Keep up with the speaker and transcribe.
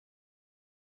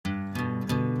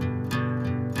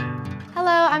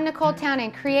Hello, I'm Nicole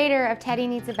Townend, creator of Teddy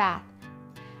Needs a Bath.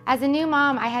 As a new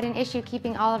mom, I had an issue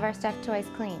keeping all of our stuffed toys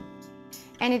clean.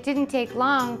 And it didn't take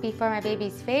long before my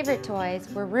baby's favorite toys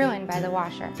were ruined by the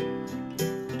washer.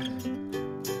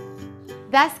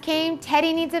 Thus came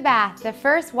Teddy Needs a Bath, the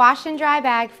first wash and dry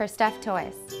bag for stuffed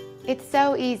toys. It's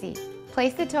so easy.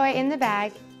 Place the toy in the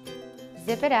bag,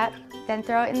 zip it up, then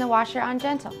throw it in the washer on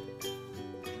gentle.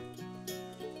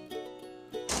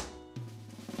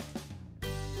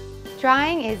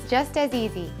 Drying is just as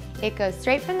easy. It goes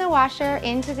straight from the washer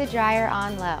into the dryer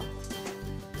on low.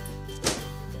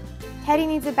 Teddy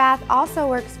Needs a Bath also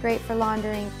works great for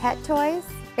laundering pet toys,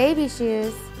 baby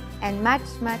shoes, and much,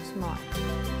 much more.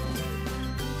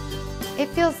 It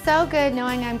feels so good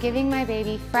knowing I'm giving my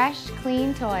baby fresh,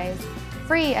 clean toys,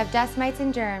 free of dust mites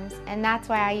and germs, and that's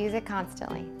why I use it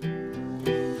constantly.